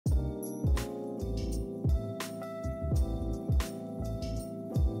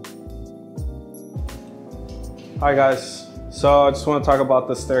Hi guys, so I just want to talk about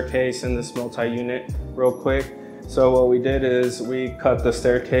the staircase in this multi-unit real quick. So what we did is we cut the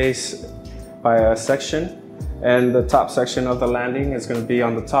staircase by a section, and the top section of the landing is going to be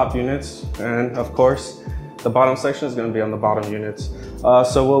on the top units, and of course the bottom section is going to be on the bottom units.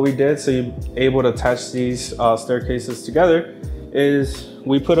 So what we did, so you're able to attach these staircases together, is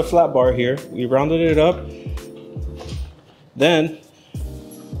we put a flat bar here, we rounded it up, then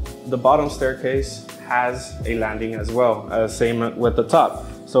the bottom staircase has a landing as well, same with the top.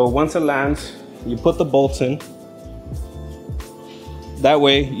 So once it lands, you put the bolts in. That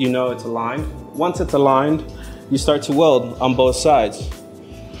way you know it's aligned. Once it's aligned, you start to weld on both sides.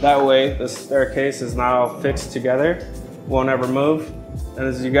 That way the staircase is now fixed together, won't ever move. And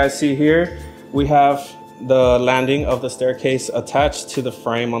as you guys see here, we have the landing of the staircase attached to the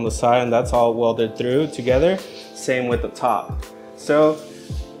frame on the side, and that's all welded through together. Same with the top. So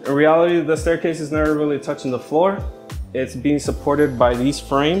in reality, the staircase is never really touching the floor. It's being supported by these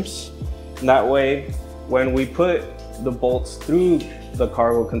frames. And that way, when we put the bolts through the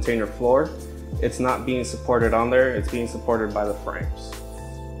cargo container floor, it's not being supported on there, it's being supported by the frames.